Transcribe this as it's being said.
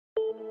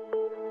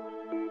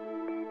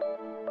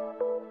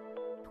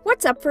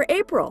What's up for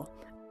April?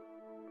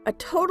 A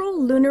total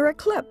lunar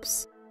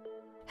eclipse.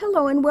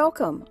 Hello and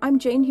welcome. I'm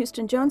Jane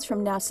Houston Jones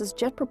from NASA's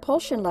Jet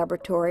Propulsion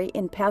Laboratory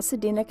in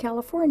Pasadena,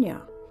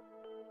 California.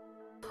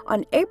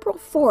 On April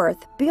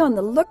 4th, be on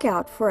the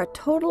lookout for a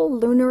total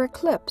lunar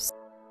eclipse.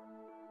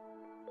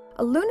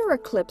 A lunar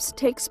eclipse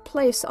takes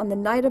place on the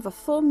night of a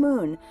full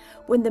moon,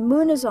 when the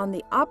moon is on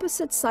the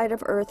opposite side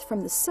of Earth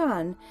from the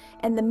sun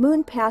and the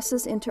moon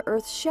passes into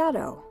Earth's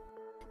shadow.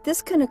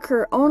 This can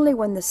occur only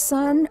when the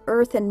sun,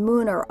 Earth, and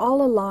moon are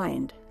all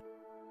aligned.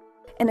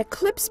 An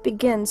eclipse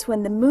begins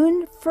when the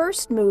moon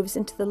first moves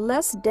into the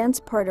less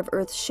dense part of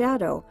Earth's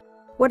shadow,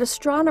 what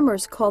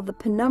astronomers call the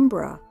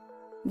penumbra,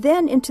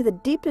 then into the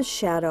deepest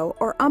shadow,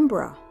 or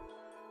umbra.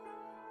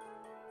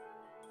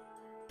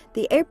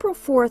 The April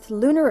 4th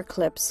lunar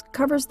eclipse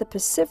covers the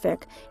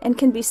Pacific and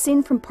can be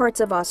seen from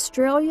parts of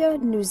Australia,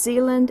 New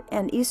Zealand,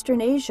 and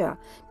Eastern Asia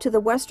to the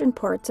western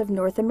parts of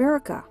North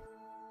America.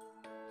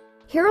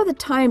 Here are the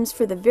times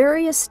for the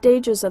various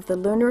stages of the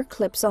lunar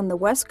eclipse on the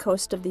west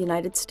coast of the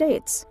United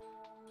States.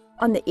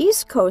 On the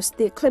east coast,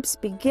 the eclipse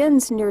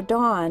begins near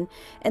dawn,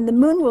 and the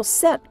moon will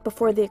set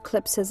before the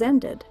eclipse has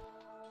ended.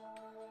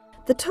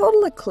 The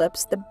total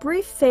eclipse, the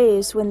brief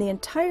phase when the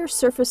entire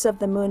surface of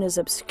the moon is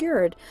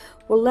obscured,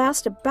 will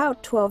last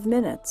about 12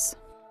 minutes.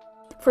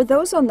 For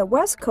those on the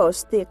west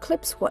coast, the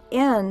eclipse will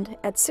end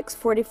at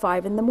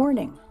 6:45 in the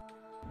morning.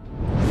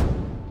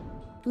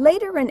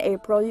 Later in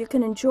April, you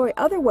can enjoy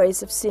other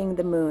ways of seeing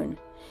the moon.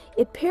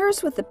 It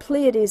pairs with the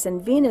Pleiades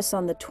and Venus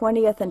on the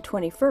 20th and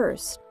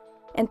 21st,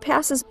 and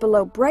passes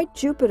below bright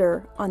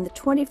Jupiter on the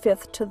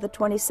 25th to the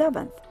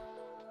 27th.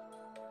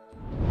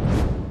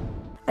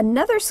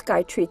 Another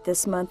sky treat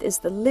this month is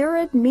the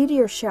Lyrid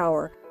meteor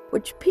shower,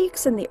 which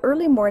peaks in the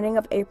early morning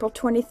of April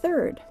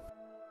 23rd.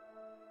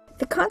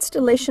 The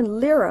constellation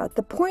Lyra,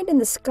 the point in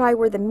the sky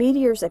where the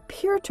meteors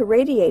appear to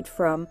radiate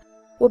from,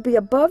 will be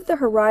above the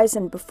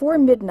horizon before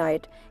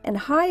midnight and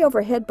high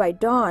overhead by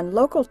dawn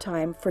local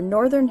time for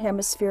Northern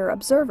Hemisphere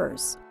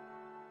observers.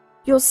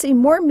 You'll see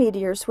more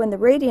meteors when the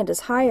radiant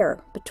is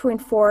higher, between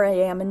 4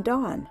 a.m. and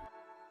dawn.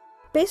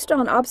 Based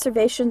on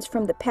observations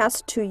from the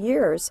past 2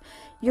 years,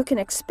 you can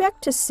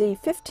expect to see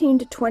 15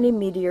 to 20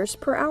 meteors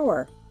per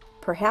hour,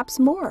 perhaps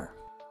more.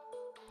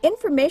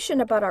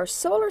 Information about our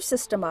solar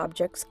system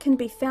objects can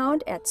be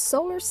found at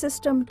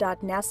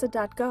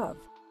solarsystem.nasa.gov.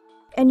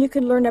 And you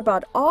can learn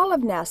about all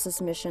of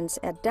NASA's missions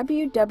at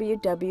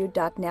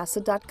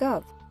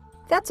www.nasa.gov.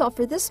 That's all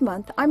for this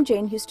month. I'm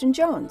Jane Houston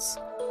Jones.